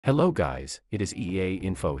Hello guys, it is EA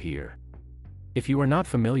Info here. If you are not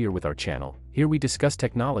familiar with our channel, here we discuss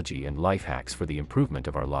technology and life hacks for the improvement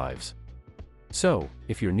of our lives. So,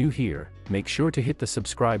 if you're new here, make sure to hit the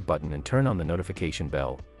subscribe button and turn on the notification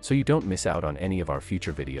bell, so you don't miss out on any of our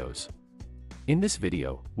future videos. In this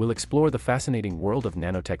video, we'll explore the fascinating world of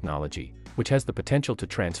nanotechnology, which has the potential to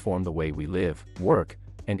transform the way we live, work,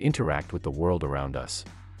 and interact with the world around us.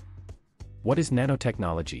 What is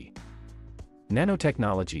nanotechnology?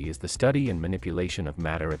 Nanotechnology is the study and manipulation of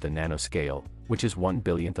matter at the nanoscale, which is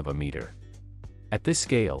 1/1,000,000th of a meter. At this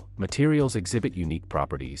scale, materials exhibit unique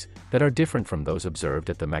properties that are different from those observed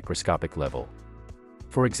at the macroscopic level.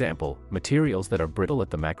 For example, materials that are brittle at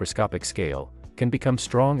the macroscopic scale can become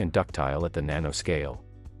strong and ductile at the nanoscale.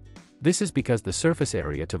 This is because the surface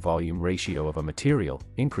area to volume ratio of a material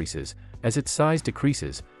increases as its size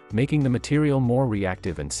decreases, making the material more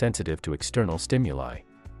reactive and sensitive to external stimuli.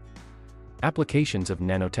 Applications of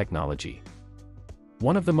nanotechnology.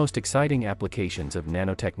 One of the most exciting applications of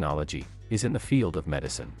nanotechnology is in the field of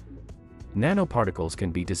medicine. Nanoparticles can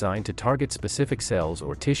be designed to target specific cells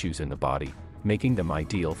or tissues in the body, making them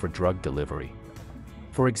ideal for drug delivery.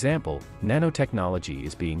 For example, nanotechnology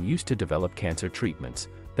is being used to develop cancer treatments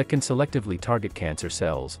that can selectively target cancer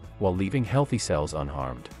cells while leaving healthy cells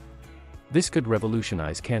unharmed. This could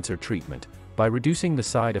revolutionize cancer treatment by reducing the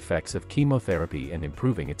side effects of chemotherapy and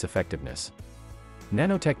improving its effectiveness.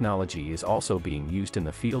 Nanotechnology is also being used in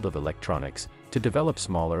the field of electronics to develop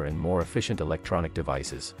smaller and more efficient electronic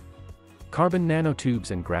devices. Carbon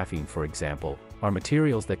nanotubes and graphene, for example, are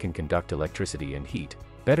materials that can conduct electricity and heat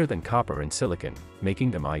better than copper and silicon,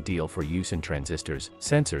 making them ideal for use in transistors,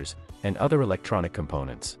 sensors, and other electronic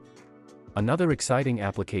components. Another exciting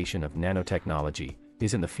application of nanotechnology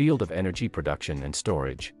is in the field of energy production and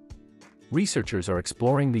storage. Researchers are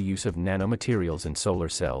exploring the use of nanomaterials in solar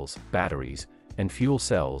cells, batteries, and fuel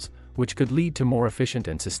cells, which could lead to more efficient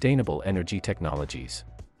and sustainable energy technologies.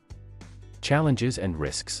 Challenges and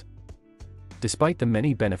risks. Despite the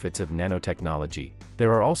many benefits of nanotechnology,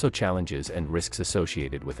 there are also challenges and risks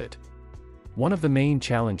associated with it. One of the main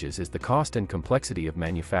challenges is the cost and complexity of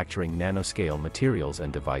manufacturing nanoscale materials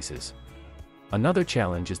and devices. Another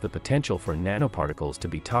challenge is the potential for nanoparticles to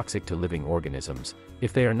be toxic to living organisms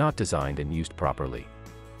if they are not designed and used properly.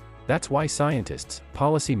 That's why scientists,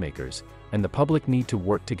 policymakers, and the public need to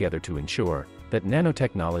work together to ensure that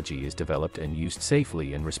nanotechnology is developed and used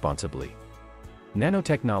safely and responsibly.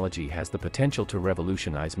 Nanotechnology has the potential to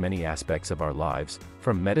revolutionize many aspects of our lives,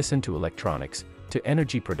 from medicine to electronics, to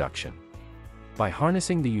energy production. By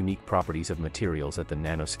harnessing the unique properties of materials at the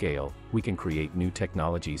nanoscale, we can create new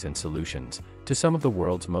technologies and solutions to some of the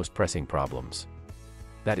world's most pressing problems.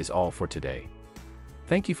 That is all for today.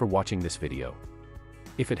 Thank you for watching this video.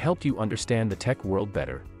 If it helped you understand the tech world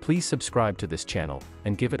better, please subscribe to this channel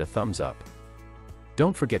and give it a thumbs up.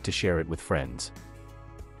 Don't forget to share it with friends.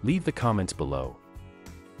 Leave the comments below.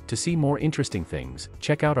 To see more interesting things,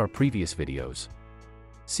 check out our previous videos.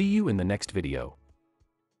 See you in the next video.